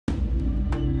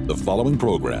The following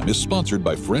program is sponsored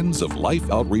by Friends of Life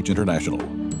Outreach International.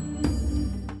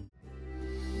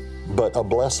 But a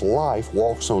blessed life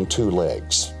walks on two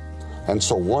legs. And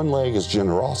so one leg is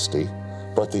generosity,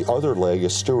 but the other leg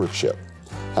is stewardship.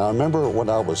 And I remember when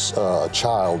I was a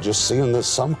child just seeing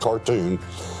some cartoon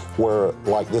where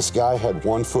like this guy had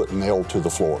one foot nailed to the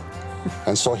floor.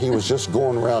 And so he was just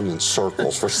going around in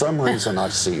circles. For some reason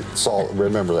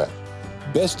remember that.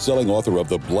 Best-selling author of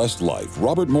The Blessed Life,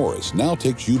 Robert Morris, now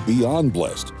takes you beyond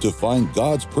blessed to find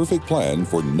God's perfect plan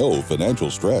for no financial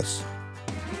stress.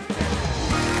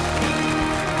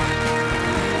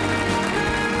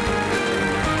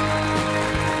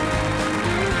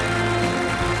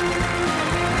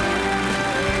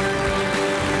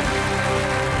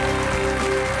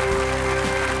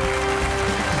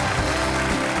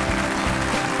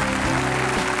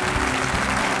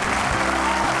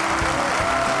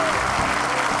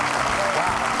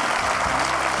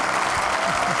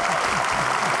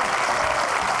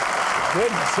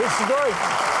 Goodness, this is great.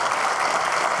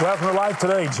 Welcome to Life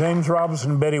Today. James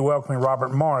Robinson and Betty welcoming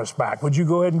Robert Morris back. Would you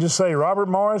go ahead and just say, Robert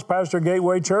Morris, pastor of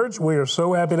Gateway Church, we are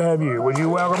so happy to have you. Would you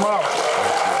welcome Robert?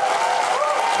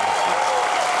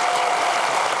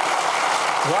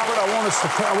 Robert, I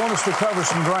want us to cover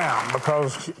some ground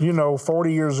because,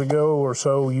 40 years ago or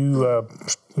so, you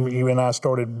and I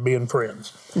started being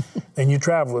friends. And you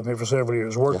traveled with me for several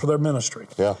years, worked for their ministry.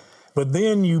 Yeah. But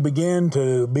then you began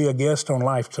to be a guest on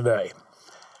Life Today.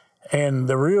 And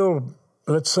the real,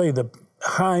 let's say the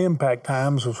high impact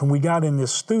times was when we got in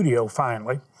this studio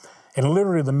finally, and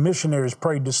literally the missionaries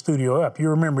prayed the studio up. You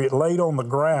remember it laid on the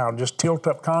ground, just tilt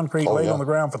up concrete, on the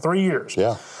ground for 3 years.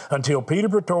 Yeah. Until Peter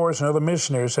Pretorius and other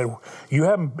missionaries said, you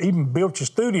haven't even built your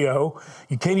studio,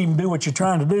 you can't even do what you're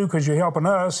trying to do because you're helping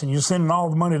us and you're sending all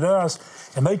the money to us.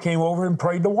 And they came over and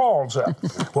prayed the walls up.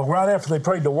 Well, right after they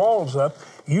prayed the walls up,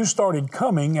 you started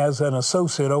coming as an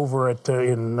associate over at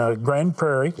in Grand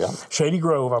Prairie, Shady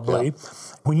Grove, I believe. Yeah.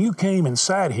 When you came and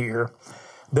sat here,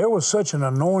 there was such an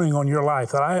anointing on your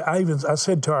life that I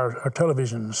said to our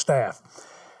television staff,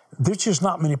 there's just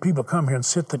not many people come here and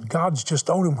sit that God's just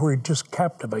on him where he just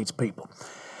captivates people.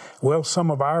 Well,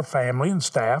 some of our family and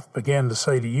staff began to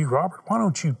say to you, Robert, why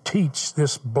don't you teach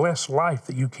this blessed life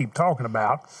that you keep talking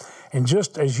about? And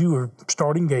just as you were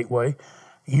starting Gateway,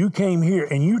 you came here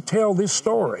and you tell this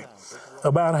story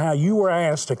about how you were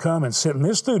asked to come and sit in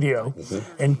this studio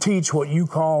and teach what you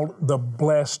called the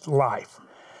blessed life.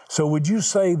 So would you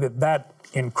say that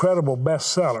incredible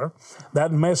bestseller,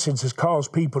 that message has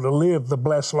caused people to live the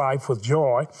blessed life with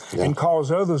joy and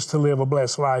cause others to live a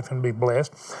blessed life and be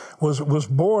blessed, was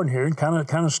born here and kind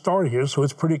of started here, so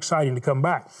it's pretty exciting to come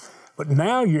back. But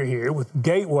now you're here with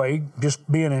Gateway just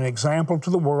being an example to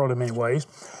the world in many ways.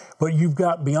 But you've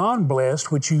got Beyond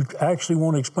Blessed, which you actually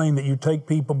want to explain that you take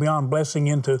people beyond blessing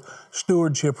into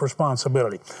stewardship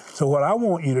responsibility. So what I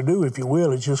want you to do, if you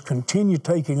will, is just continue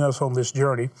taking us on this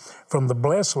journey from the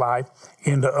blessed life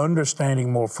into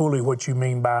understanding more fully what you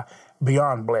mean by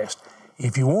Beyond Blessed.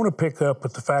 If you want to pick up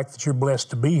with the fact that you're blessed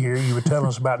to be here, you were telling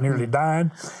us about nearly dying,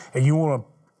 and you want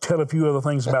to tell a few other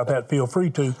things about that, feel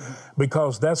free to,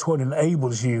 because that's what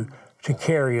enables you to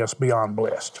carry us beyond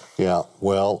blessed. Yeah,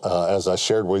 well, as I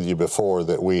shared with you before,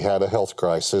 that we had a health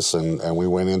crisis, and we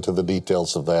went into the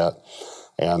details of that,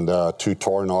 and 2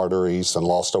 torn arteries and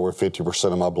lost over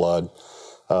 50% of my blood.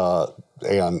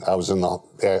 And I was in the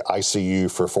ICU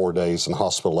for 4 days and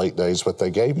hospital 8 days, but they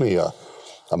gave me a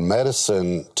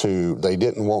medicine they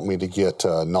didn't want me to get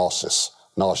nauseated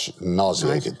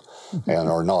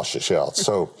or nauseous,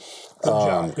 So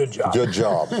Good job. Good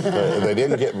job. They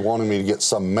didn't wanted me to get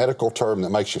some medical term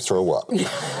that makes you throw up.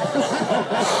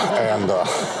 And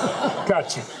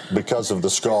Gotcha. Because of the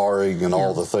scarring and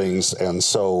all the things, and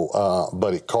so,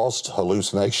 but it caused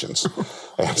hallucinations.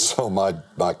 And so my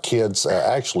kids,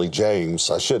 actually James,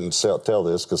 I shouldn't tell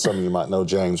this because some of you might know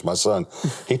James, my son,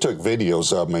 he took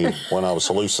videos of me when I was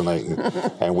hallucinating,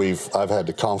 and I've had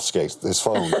to confiscate his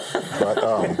phone.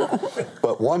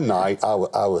 But one night I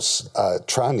was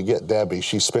trying to get Debbie.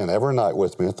 She spent every night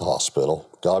with me at the hospital.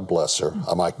 God bless her.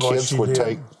 My kids would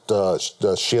take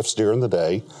the shifts during the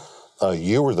day.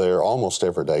 You were there almost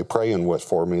every day, praying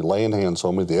for me, laying hands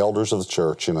on me, the elders of the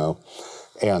church,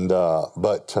 And,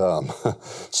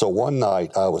 so one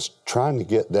night I was trying to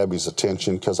get Debbie's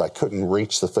attention because I couldn't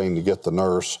reach the thing to get the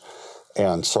nurse.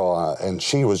 And so, and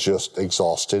she was just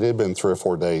exhausted. It had been 3 or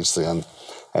 4 days then.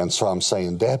 And so I'm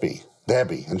saying, Debbie,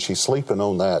 and she's sleeping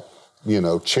on that,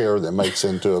 chair that makes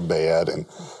into a bed.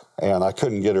 And I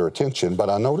couldn't get her attention, but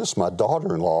I noticed my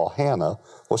daughter-in-law, Hannah,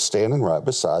 was standing right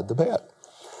beside the bed.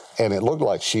 And it looked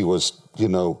like she was,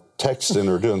 texting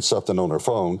or doing something on her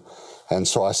phone. And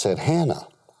so I said, Hannah,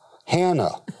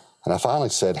 Hannah. And I finally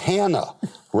said, Hannah,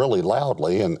 really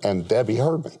loudly, and Debbie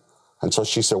heard me. And so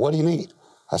she said, what do you need?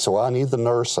 I said, well, I need the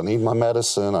nurse. I need my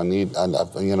medicine.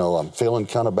 I'm feeling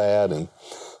kind of bad. And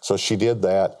so she did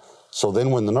that. So then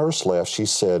when the nurse left, she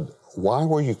said, why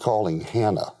were you calling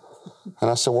Hannah? And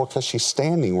I said, well, because she's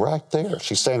standing right there.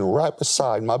 She's standing right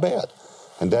beside my bed.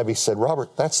 And Debbie said,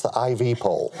 Robert, that's the IV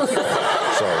pole.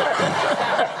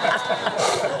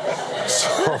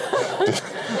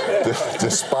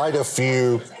 Despite a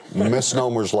few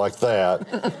misnomers like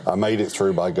that, I made it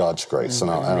through by God's grace, and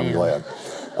I'm glad.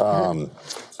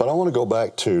 But I want to go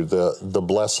back to the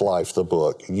Blessed Life, the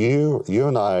book. You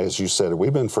and I, as you said,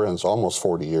 we've been friends almost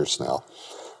 40 years now.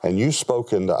 And you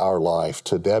spoke into our life,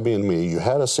 to Debbie and me. You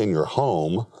had us in your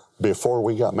home before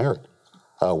we got married.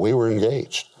 We were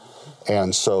engaged.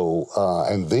 And so,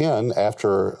 and then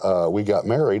after we got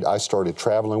married, I started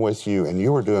traveling with you, and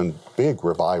you were doing big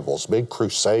revivals, big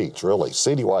crusades, really,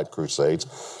 citywide crusades.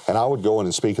 And I would go in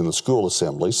and speak in the school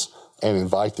assemblies and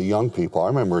invite the young people. I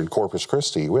remember in Corpus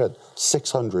Christi, we had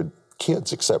 600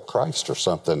 kids accept Christ or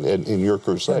something in your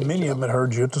crusade. And many of them had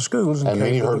heard you at the schools. And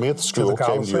many heard me at the school,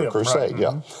 came to your crusade, right.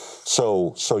 yeah.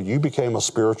 So you became a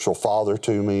spiritual father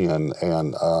to me, and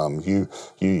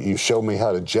you showed me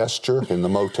how to gesture in the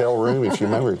motel room. If you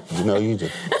remember, you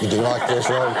do like this,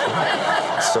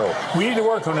 right? So we need to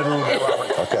work on it a little bit, Robert.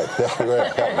 Okay,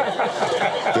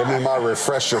 give me my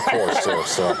refresher course there.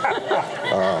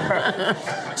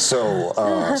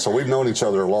 So we've known each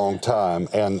other a long time,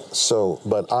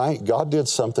 but God did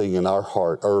something in our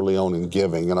heart early on in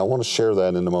giving, and I want to share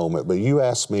that in a moment. But you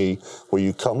asked me, will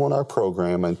you come on our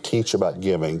program and teach about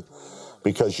giving,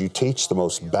 because you teach the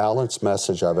most balanced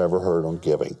message I've ever heard on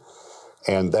giving.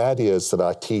 And that is that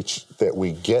I teach that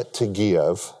we get to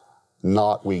give,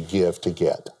 not we give to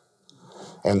get.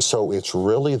 And so it's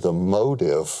really the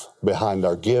motive behind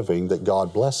our giving that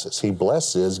God blesses. He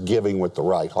blesses giving with the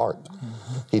right heart.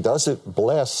 Mm-hmm. He doesn't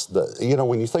bless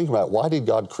when you think about it, why did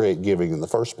God create giving in the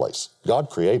first place? God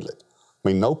created it. I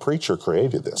mean, no preacher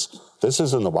created this. This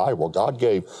is in the Bible. God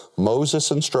gave Moses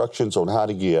instructions on how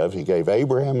to give. He gave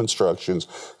Abraham instructions.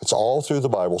 It's all through the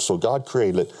Bible. So God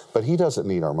created it, but he doesn't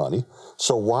need our money.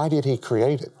 So why did he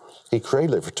create it? He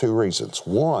created it for two reasons.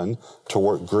 One, to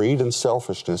work greed and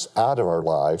selfishness out of our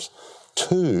lives.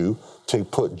 Two, to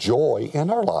put joy in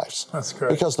our lives. That's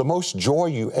correct. Because the most joy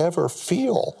you ever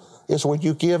feel is when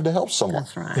you give to help someone.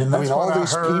 That's right. And that's all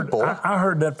these people. I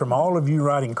heard that from all of you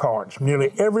writing cards,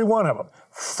 nearly every one of them.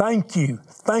 Thank you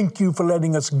for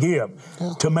letting us give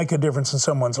to make a difference in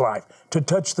someone's life, to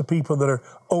touch the people that are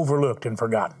overlooked and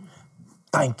forgotten.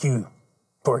 Thank you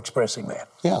for expressing that.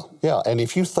 Yeah. And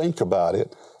if you think about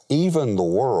it, even the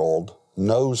world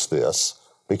knows this,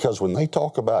 because when they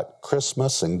talk about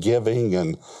Christmas and giving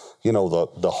and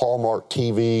the Hallmark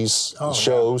TV's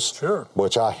shows, sure,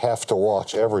 which I have to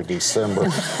watch every December.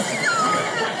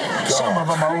 Some of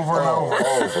them over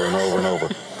and over.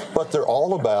 But they're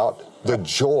all about the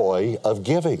joy of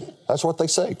giving. That's what they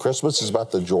say. Christmas is about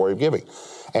the joy of giving.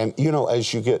 And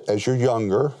as you're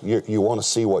younger, you want to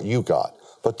see what you got.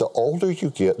 But the older you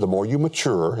get, the more you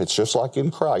mature. It's just like in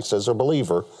Christ as a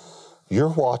believer. You're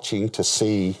watching to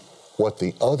see what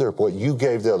you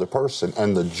gave the other person,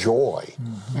 and the joy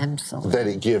that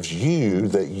it gives you,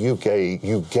 that you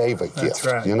gave a gift.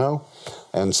 Right.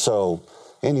 And so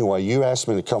anyway, you asked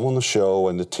me to come on the show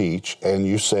and to teach, and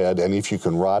you said, and if you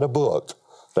can write a book,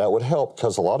 that would help,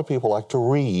 because a lot of people like to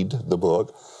read the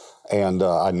book, and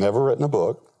I'd never written a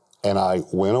book, and I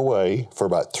went away for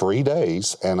about 3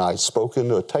 days, and I spoke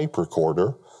into a tape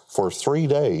recorder for 3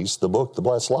 days, the book, The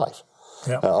Blessed Life.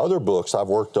 Yep. Now, other books I've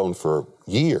worked on for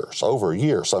years, over a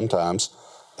year sometimes,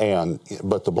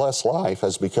 but The Blessed Life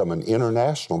has become an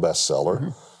international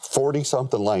bestseller,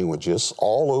 40-something languages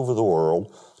all over the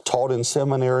world, taught in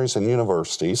seminaries and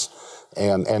universities.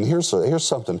 And here's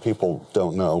something people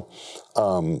don't know.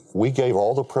 We gave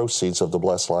all the proceeds of The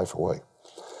Blessed Life away.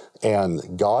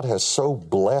 And God has so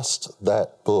blessed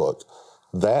that book.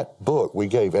 That book, we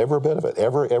gave every bit of it,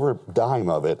 every dime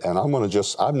of it. And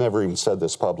I've never even said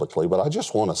this publicly, but I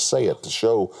just want to say it to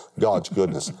show God's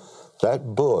goodness.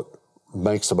 That book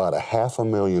makes about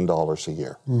 $500,000 a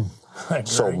year.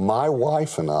 So my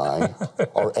wife and I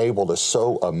are able to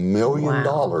sow $1 million.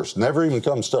 Never even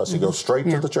comes to us. It goes straight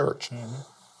to the church.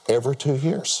 every 2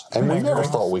 years. And we never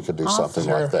thought we could do something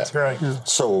like that. That's right.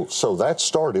 So that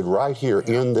started right here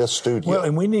in this studio. Well,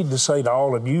 and we need to say to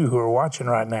all of you who are watching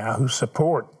right now who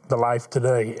support the Life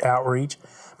Today outreach,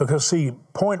 because see,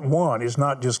 point one is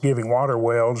not just giving water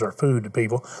wells or food to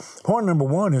people. Point number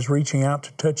one is reaching out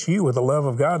to touch you with the love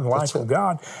of God and life of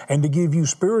God, and to give you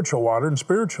spiritual water and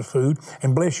spiritual food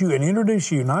and bless you and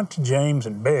introduce you not to James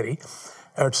and Betty,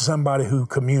 or to somebody who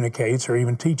communicates or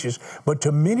even teaches, but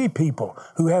to many people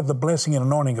who have the blessing and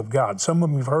anointing of God. Some of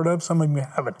them you've heard of, some of them you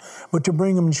haven't. But to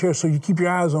bring them and share, so you keep your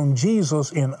eyes on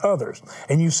Jesus in others,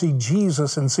 and you see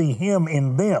Jesus and see Him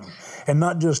in them, and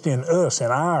not just in us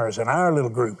and ours and our little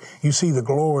group. You see the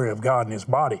glory of God in His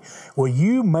body. Well,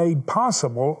 you made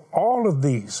possible all of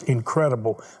these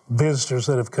incredible visitors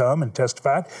that have come and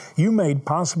testified. You made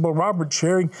possible Robert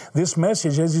sharing this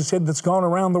message, as you said, that's gone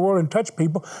around the world and touched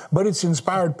people, but it's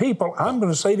inspired people, I'm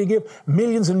going to say, to give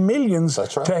millions and millions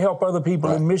to help other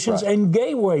people in missions. And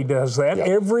Gateway does that.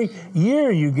 Every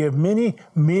year you give many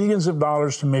millions of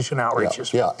dollars to mission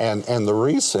outreaches. And the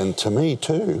reason, to me,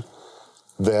 too,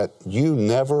 that you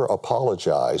never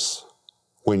apologize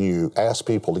when you ask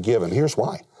people to give, and here's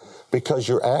why. Because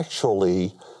you're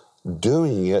actually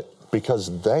doing it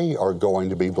because they are going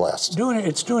to be blessed.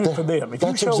 It's doing it for them. If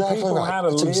you show people how to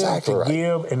live, to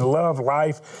give, and love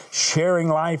life, sharing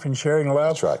life and sharing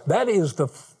love, that is the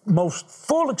most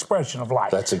full expression of life.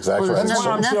 That's exactly right.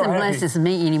 Nothing blesses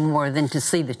me anymore than to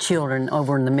see the children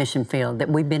over in the mission field, that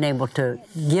we've been able to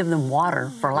give them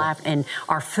water for life and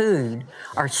our food,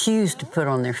 our shoes to put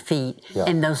on their feet,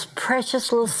 and those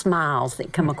precious little smiles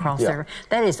that come across there.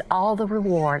 That is all the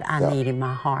reward I need in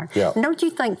my heart. And don't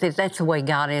you think that that's the way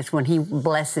God is when He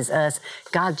blesses us?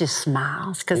 God just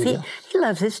smiles because he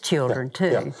loves His children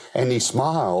too. And He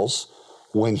smiles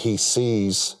when He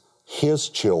sees His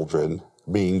children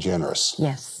being generous.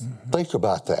 Yes. Think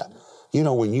about that. You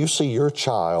know, when you see your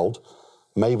child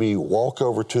maybe walk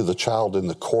over to the child in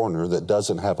the corner that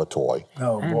doesn't have a toy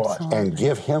and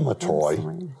give him a toy,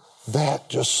 that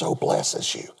just so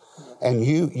blesses you. And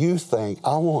you think,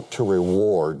 I want to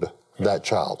reward that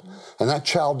child. And that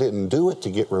child didn't do it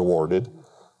to get rewarded,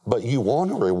 but you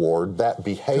want to reward that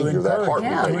behavior, that heart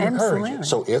behavior.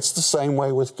 So it's the same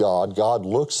way with God. God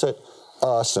looks at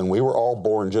us, and we were all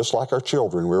born just like our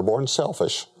children. We were born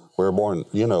selfish. We were born,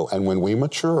 and when we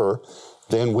mature,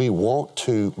 then we want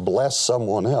to bless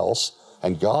someone else,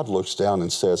 and God looks down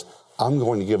and says, I'm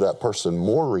going to give that person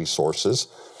more resources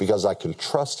because I can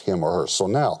trust him or her. So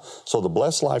the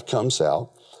Blessed Life comes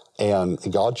out, and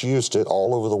God's used it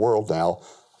all over the world now.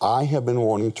 I have been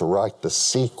wanting to write the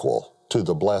sequel to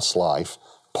the Blessed Life,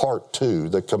 Part 2,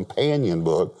 the companion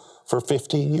book, for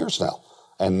 15 years now.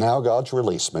 And now God's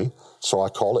released me. So I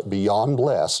call it Beyond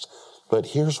Blessed. But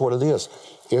here's what it is.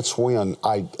 It's when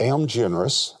I am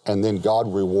generous, and then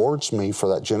God rewards me for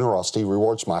that generosity, He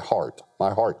rewards my heart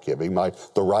giving,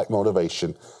 the right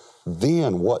motivation.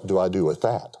 Then what do I do with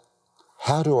that?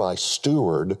 How do I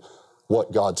steward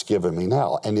what God's given me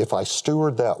now? And if I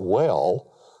steward that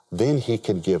well, then He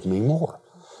can give me more.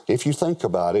 If you think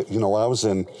about it, when I was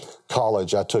in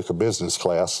college, I took a business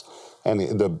class, and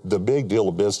the big deal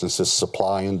of business is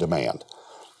supply and demand.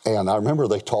 And I remember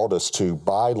they taught us to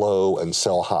buy low and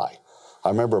sell high. I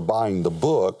remember buying the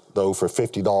book, though, for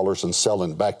 $50 and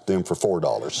selling it back to them for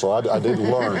 $4. So I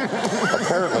didn't learn.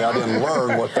 Apparently, I didn't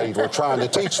learn what they were trying to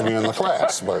teach me in the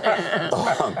class. But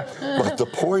the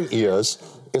point is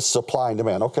supply and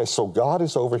demand. Okay, so God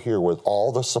is over here with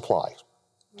all the supply.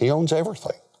 He owns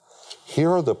everything. Here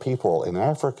are the people in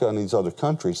Africa and these other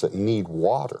countries that need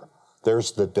water.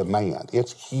 There's the demand.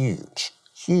 It's huge,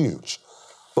 huge.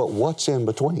 But what's in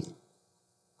between?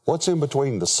 What's in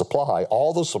between the supply,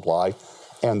 all the supply,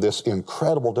 and this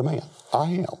incredible demand? I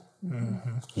am.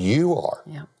 Mm-hmm. You are.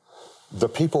 Yeah. The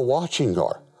people watching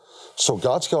are. So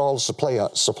God's got all the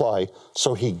supply,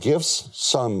 so He gives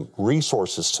some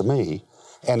resources to me,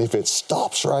 and if it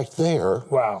stops right there,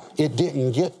 it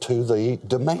didn't get to the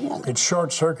demand. It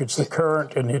short circuits the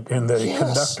current and the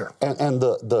conductor. And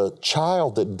the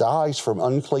child that dies from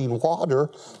unclean water,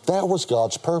 that was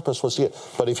God's purpose, was it.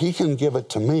 But if He can give it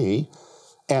to me,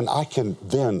 and I can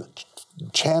then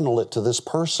channel it to this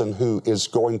person who is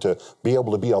going to be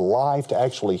able to be alive to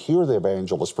actually hear the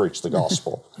evangelist preach the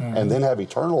gospel, and then have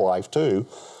eternal life too,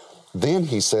 then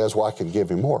He says, well, I can give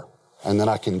him more. And then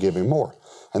I can give him more.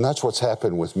 And that's what's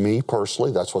happened with me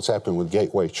personally. That's what's happened with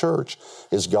Gateway Church,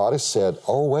 is God has said,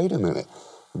 oh, wait a minute.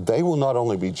 They will not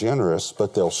only be generous,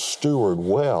 but they'll steward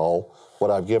well what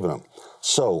I've given them.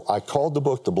 So I called the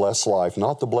book The Blessed Life,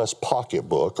 not the Blessed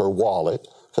Pocketbook or Wallet,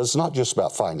 because it's not just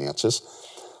about finances,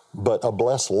 but a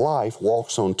blessed life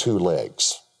walks on two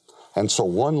legs. And so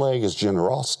one leg is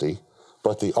generosity,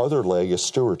 but the other leg is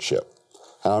stewardship.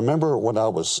 And I remember when I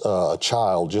was a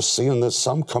child just seeing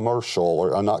some commercial,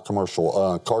 or not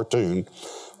commercial, cartoon,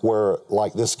 where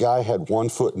like this guy had one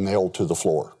foot nailed to the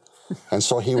floor. And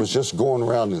so he was just going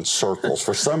around in circles.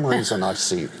 For some reason I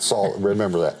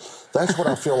remember that. That's what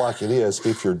I feel like it is.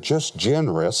 If you're just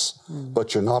generous,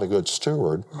 but you're not a good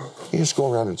steward, you just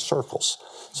go around in circles.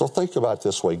 So think about it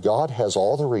this way. God has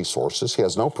all the resources. He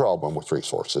has no problem with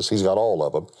resources. He's got all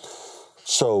of them.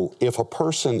 So if a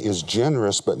person is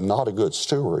generous but not a good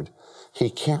steward, he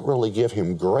can't really give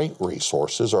him great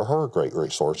resources or her great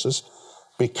resources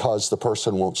because the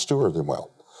person won't steward them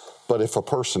well. But if a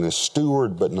person is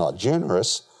steward but not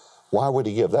generous, why would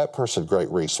he give that person great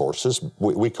resources?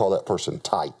 We call that person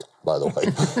tight, by the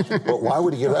way. But why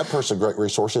would he give that person great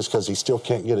resources? Because he still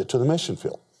can't get it to the mission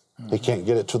field. He can't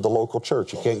get it to the local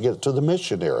church. He can't get it to the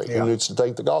missionary who needs to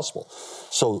take the gospel.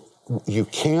 So you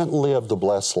can't live the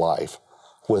blessed life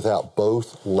without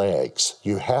both legs.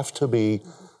 You have to be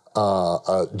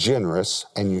generous,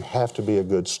 and you have to be a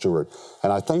good steward.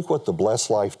 And I think what the blessed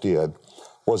life did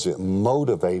was it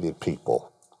motivated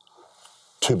people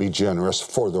to be generous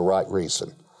for the right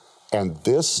reason. And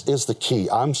this is the key.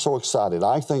 I'm so excited.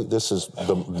 I think this is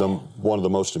one of the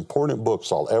most important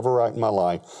books I'll ever write in my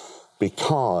life,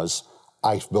 because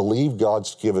I believe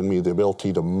God's given me the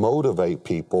ability to motivate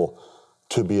people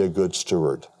to be a good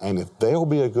steward. And if they'll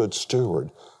be a good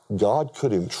steward, God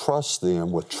could entrust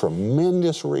them with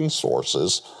tremendous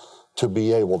resources to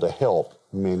be able to help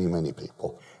many, many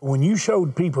people. When you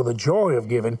showed people the joy of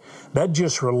giving, that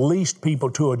just released people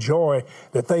to a joy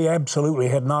that they absolutely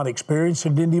had not experienced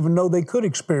and didn't even know they could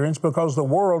experience, because the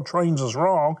world trains us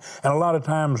wrong, and a lot of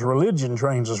times religion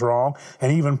trains us wrong,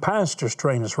 and even pastors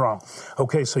train us wrong.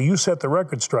 Okay, so you set the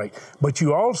record straight, but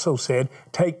you also said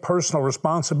take personal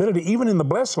responsibility. Even in the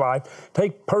blessed life,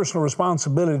 take personal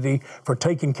responsibility for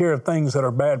taking care of things that are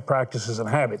bad practices and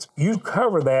habits. You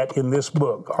cover that in this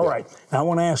book. All right, now I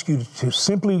want to ask you to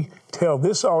simply tell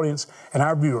this audience and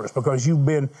our viewers, because you've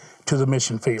been to the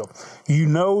mission field. You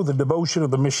know the devotion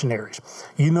of the missionaries.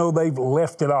 You know they've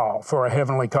left it all for a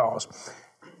heavenly cause.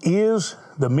 Is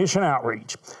the mission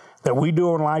outreach that we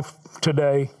do in Life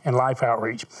Today and Life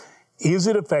Outreach, is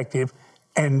it effective?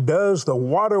 And does the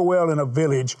water well in a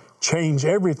village change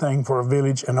everything for a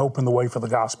village and open the way for the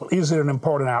gospel? Is it an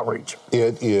important outreach?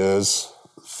 It is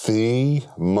the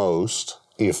most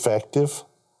effective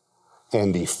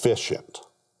and efficient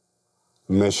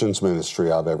missions ministry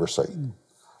I've ever seen.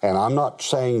 And I'm not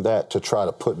saying that to try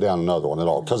to put down another one at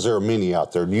all, because there are many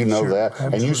out there. You know that,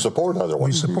 absolutely. And you support other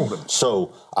ones. We support them.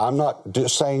 So I'm not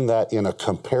just saying that in a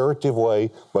comparative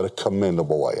way, but a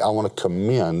commendable way. I want to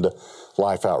commend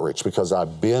Life Outreach, because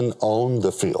I've been on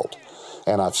the field,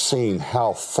 and I've seen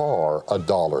how far a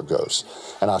dollar goes,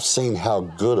 and I've seen how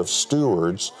good of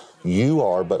stewards you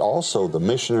are, but also the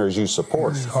missionaries you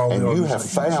support. And you have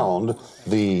found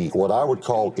what I would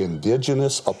call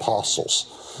indigenous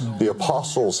apostles, the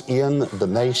apostles in the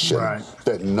nation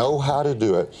that know how to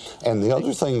do it. And the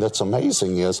other thing that's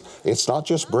amazing is it's not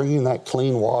just bringing that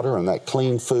clean water and that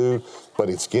clean food, but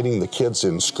it's getting the kids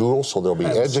in school so they'll be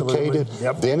educated.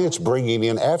 Then it's bringing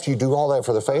in, after you do all that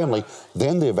for the family,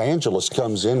 then the evangelist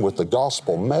comes in with the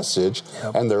gospel message,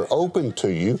 and they're open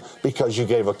to you because you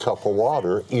gave a cup of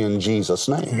water in Jesus'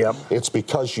 name. It's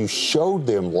because you showed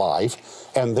them life,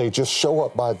 and they just show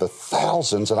up by the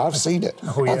thousands, and I've seen it,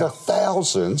 by the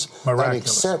thousands, and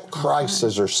accept Christ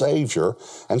as their Savior.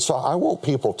 And so I want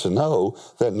people to know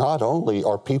that not only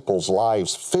are people's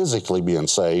lives physically being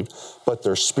saved, but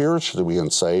they're spiritually being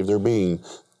saved. They're being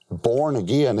born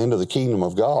again into the kingdom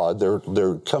of God.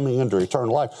 They're coming into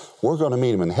eternal life. We're going to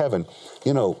meet them in heaven.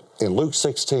 You know, in Luke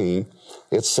 16,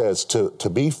 it says to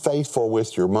be faithful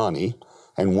with your money,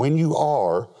 and when you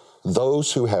are,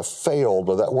 those who have failed,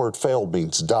 well, that word failed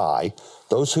means die,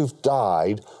 those who've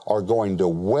died are going to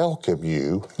welcome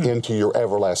you into your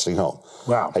everlasting home.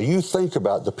 Wow. Now you think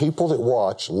about the people that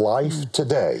watch Life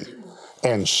Today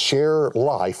and share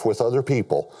life with other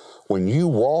people. When you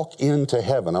walk into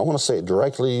heaven, I want to say it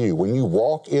directly to you, when you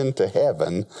walk into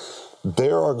heaven,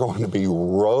 there are going to be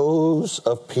rows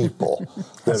of people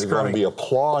that are going to be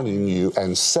applauding you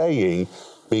and saying,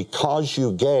 because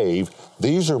you gave,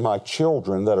 these are my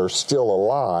children that are still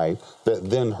alive that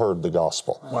then heard the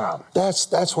gospel. Wow.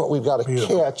 That's what we've got to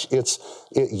catch.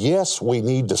 Yes, we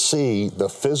need to see the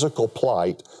physical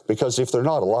plight, because if they're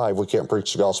not alive, we can't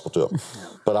preach the gospel to them.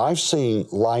 But I've seen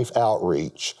Life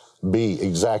Outreach be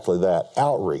exactly that,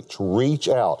 outreach, reach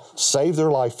out, save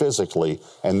their life physically,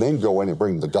 and then go in and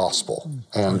bring the gospel.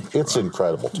 And it's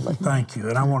incredible to me. Thank you.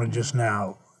 And I want to just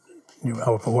now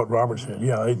For what Robert said,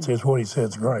 yeah, it's what he said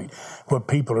is great. What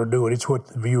people are doing, it's what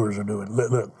the viewers are doing.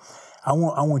 Look, I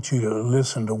want you to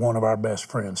listen to one of our best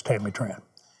friends, Tammy Trent,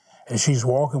 and she's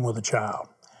walking with a child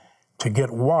to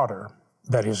get water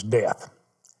that is death,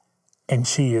 and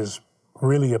she is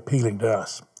really appealing to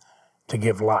us to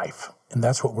give life, and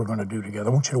that's what we're going to do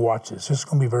together. I want you to watch this. This is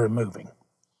going to be very moving.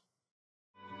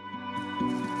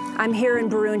 I'm here in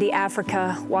Burundi,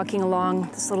 Africa, walking along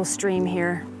this little stream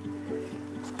here.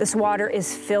 This water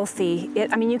is filthy.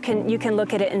 You can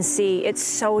look at it and see it's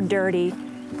so dirty.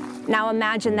 Now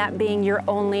imagine that being your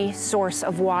only source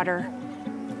of water.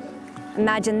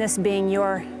 Imagine this being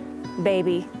your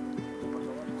baby.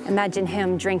 Imagine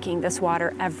him drinking this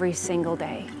water every single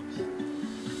day.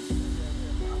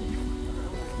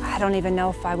 I don't even know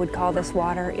if I would call this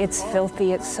water. It's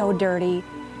filthy, it's so dirty.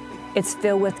 It's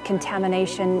filled with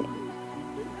contamination.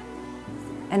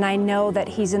 And I know that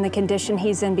he's in the condition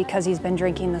he's in because he's been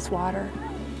drinking this water.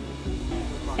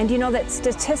 And you know that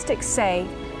statistics say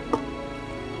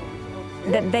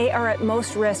that they are at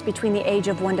most risk between the age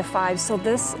of 1 to 5. So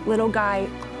this little guy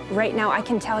right now, I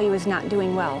can tell you, is not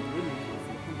doing well.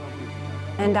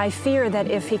 And I fear that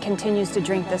if he continues to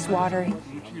drink this water,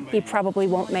 he probably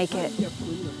won't make it.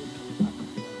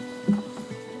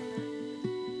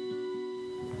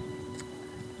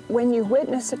 When you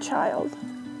witness a child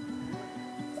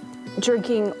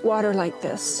drinking water like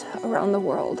this around the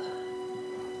world,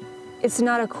 it's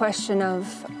not a question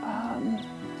of,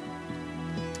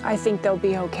 I think they'll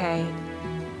be okay.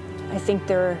 I think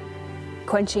they're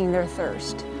quenching their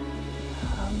thirst.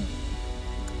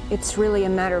 It's really a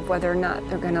matter of whether or not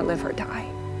they're going to live or die.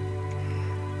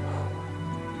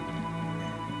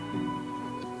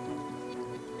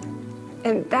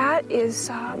 And that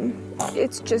is,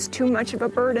 it's just too much of a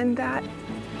burden that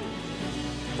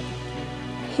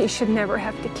he should never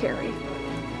have to carry.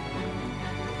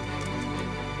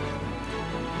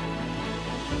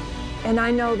 And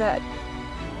I know that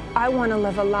I want to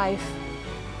live a life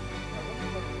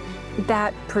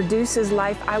that produces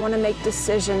life. I want to make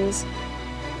decisions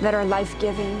that are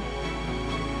life-giving.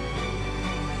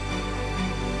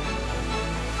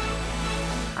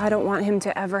 I don't want him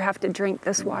to ever have to drink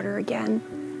this water again,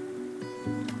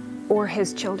 or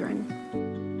his children.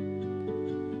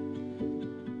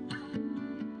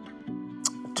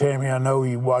 Tammy, I know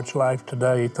you watch Life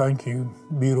Today. Thank you,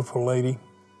 beautiful lady,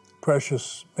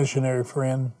 precious missionary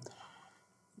friend,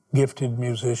 gifted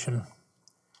musician.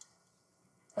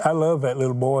 I love that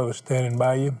little boy who was standing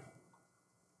by you.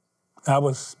 I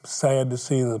was sad to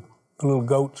see the little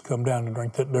goats come down to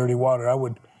drink that dirty water. I'd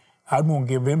want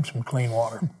to give him some clean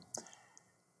water.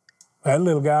 That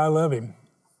little guy, I love him.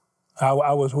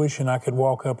 I was wishing I could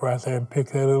walk up right there and pick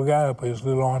that little guy up, his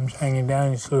little arms hanging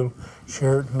down, his little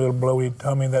shirt and little bloated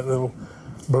tummy. That little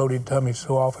bloated tummy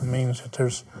so often means that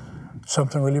there's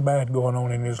something really bad going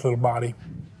on in his little body.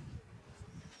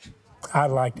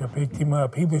 I'd like to pick him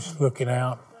up. He was looking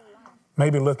out,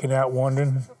 maybe looking out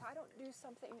wondering,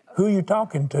 who are you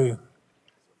talking to?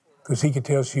 Because he could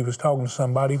tell she was talking to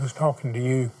somebody. He was talking to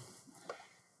you.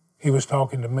 He was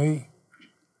talking to me.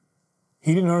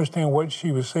 He didn't understand what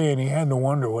she was saying. He had to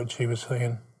wonder what she was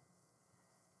saying.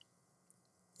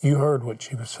 You heard what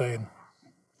she was saying.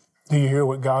 Do you hear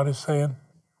what God is saying?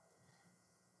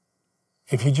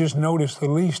 If you just notice the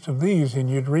least of these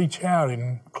and you'd reach out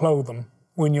and clothe them,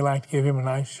 wouldn't you like to give him a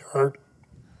nice shirt?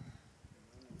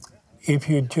 If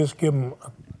you'd just give him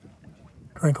a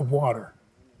drink of water,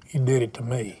 you did it to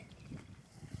me.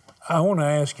 I want to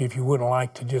ask you if you wouldn't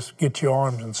like to just get your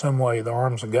arms in some way, the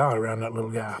arms of God around that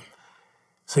little guy.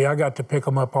 See, I got to pick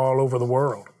them up all over the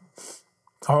world,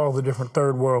 all the different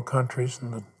third world countries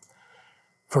and the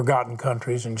forgotten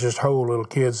countries, and just hold little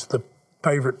kids. The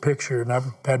favorite picture, and I've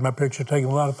had my picture taken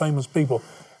with a lot of famous people,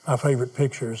 my favorite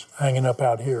pictures hanging up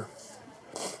out here.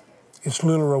 It's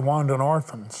little Rwandan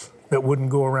orphans that wouldn't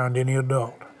go around any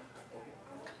adult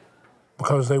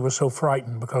because they were so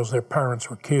frightened because their parents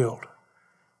were killed.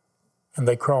 And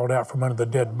they crawled out from under the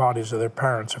dead bodies of their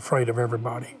parents, afraid of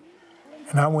everybody.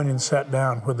 And I went and sat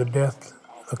down where the death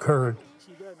occurred,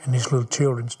 and these little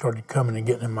children started coming and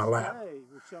getting in my lap,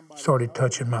 started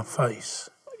touching my face,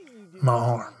 my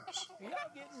arms.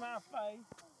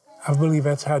 I believe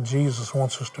that's how Jesus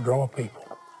wants us to draw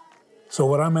people. So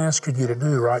what I'm asking you to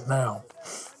do right now,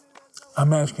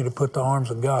 I'm asking you to put the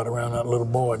arms of God around that little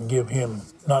boy and give him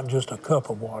not just a cup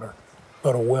of water,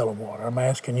 but a well of water. I'm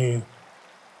asking you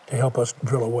to help us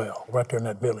drill a well right there in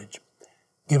that village.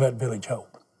 Give that village hope.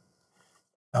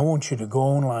 I want you to go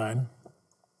online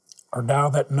or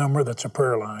dial that number that's a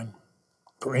prayer line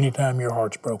for any time your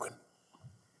heart's broken.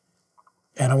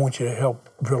 And I want you to help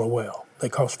drill a well. They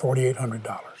cost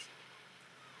 $4,800.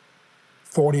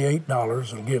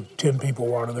 $48 will give 10 people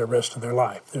water the rest of their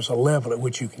life. There's a level at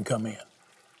which you can come in.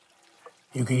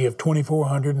 You can give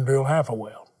 $2,400 and drill half a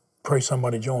well. Pray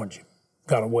somebody joins you.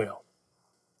 Got a well.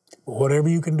 But whatever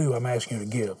you can do, I'm asking you to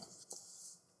give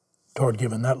toward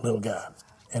giving that little guy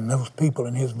and those people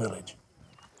in his village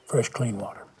fresh, clean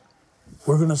water.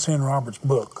 We're going to send Robert's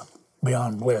book,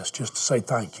 Beyond Blessed, just to say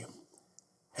thank you.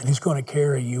 And he's going to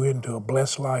carry you into a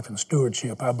blessed life and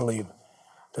stewardship, I believe,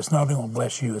 that's not only going to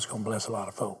bless you, it's going to bless a lot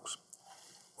of folks.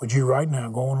 Would you right now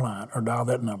go online or dial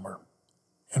that number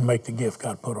and make the gift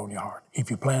God put on your heart? If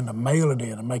you plan to mail it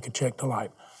in and make a check to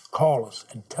Life, call us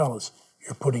and tell us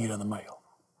you're putting it in the mail.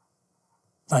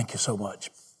 Thank you so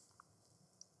much.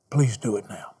 Please do it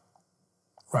now,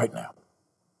 right now.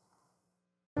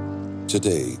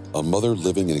 Today, a mother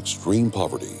living in extreme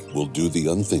poverty will do the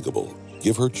unthinkable.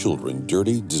 Give her children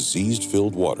dirty,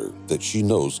 disease-filled water that she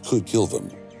knows could kill them.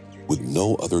 With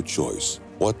no other choice,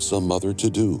 what's a mother to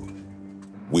do?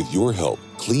 With your help,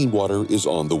 clean water is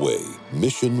on the way.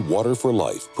 Mission Water for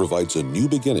Life provides a new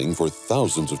beginning for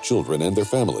thousands of children and their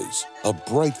families. A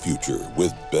bright future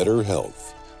with better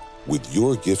health. With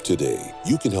your gift today,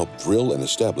 you can help drill and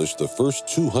establish the first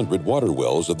 200 water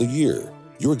wells of the year.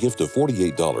 Your gift of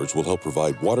 $48 will help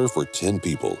provide water for 10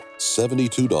 people.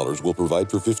 $72 will provide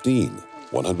for 15.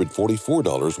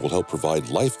 $144 will help provide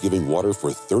life-giving water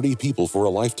for 30 people for a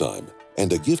lifetime.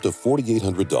 And a gift of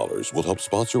 $4,800 will help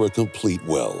sponsor a complete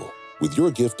well. With your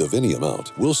gift of any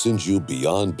amount, we'll send you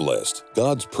Beyond Blessed,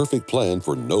 God's perfect plan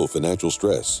for no financial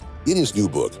stress. In his new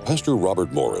book, Pastor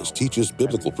Robert Morris teaches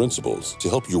biblical principles to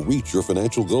help you reach your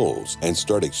financial goals and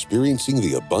start experiencing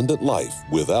the abundant life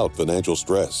without financial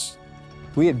stress.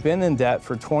 We had been in debt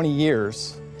for 20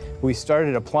 years. We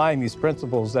started applying these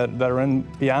principles that are in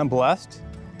Beyond Blessed.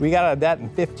 We got out of debt in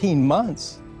 15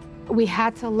 months. We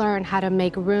had to learn how to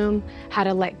make room, how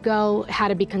to let go, how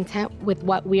to be content with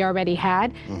what we already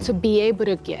had, to be able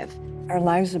to give. Our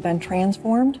lives have been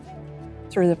transformed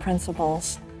through the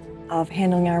principles of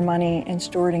handling our money and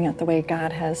stewarding it the way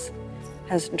God has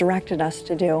directed us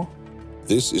to do.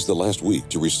 This is the last week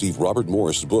to receive Robert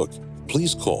Morris' book.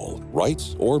 Please call,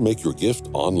 write, or make your gift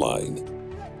online.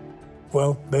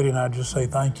 Well, Betty and I just say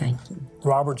thank you. Thank you.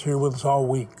 Robert's here with us all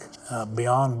week.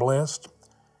 Beyond Blessed.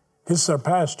 This is our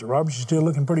pastor. Robert, you're still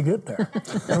looking pretty good there.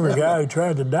 Remember a guy who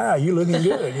tried to die, you're looking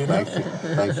good, you know?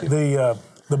 Thank you.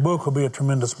 The book will be a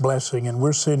tremendous blessing, and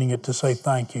we're sending it to say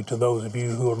thank you to those of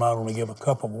you who will not only give a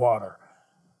cup of water,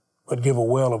 but give a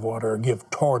well of water or give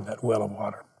toward that well of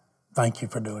water. Thank you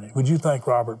for doing it. Would you thank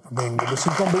Robert for being with us?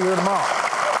 He's going to be here tomorrow.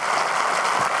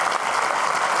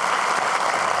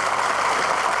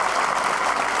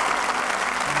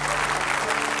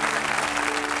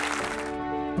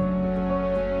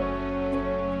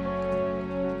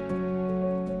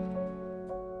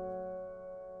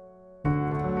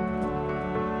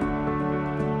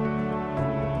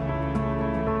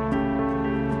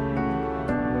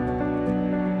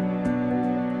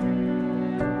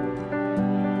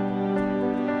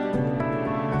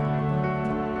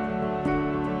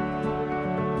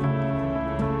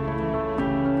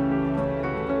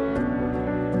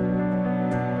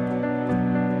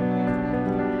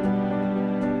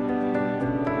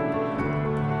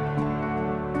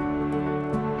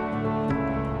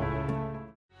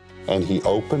 And he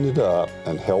opened it up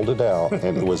and held it out,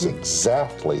 and it was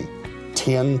exactly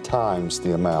 10 times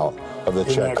the amount of the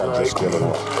check I just given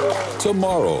away.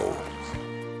 Tomorrow.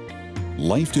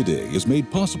 Life Today is made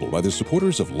possible by the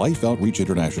supporters of Life Outreach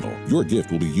International. Your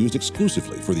gift will be used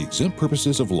exclusively for the exempt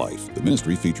purposes of life. The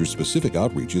ministry features specific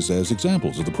outreaches as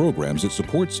examples of the programs it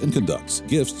supports and conducts.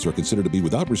 Gifts are considered to be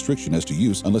without restriction as to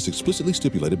use unless explicitly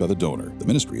stipulated by the donor. The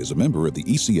ministry is a member of the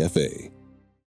ECFA.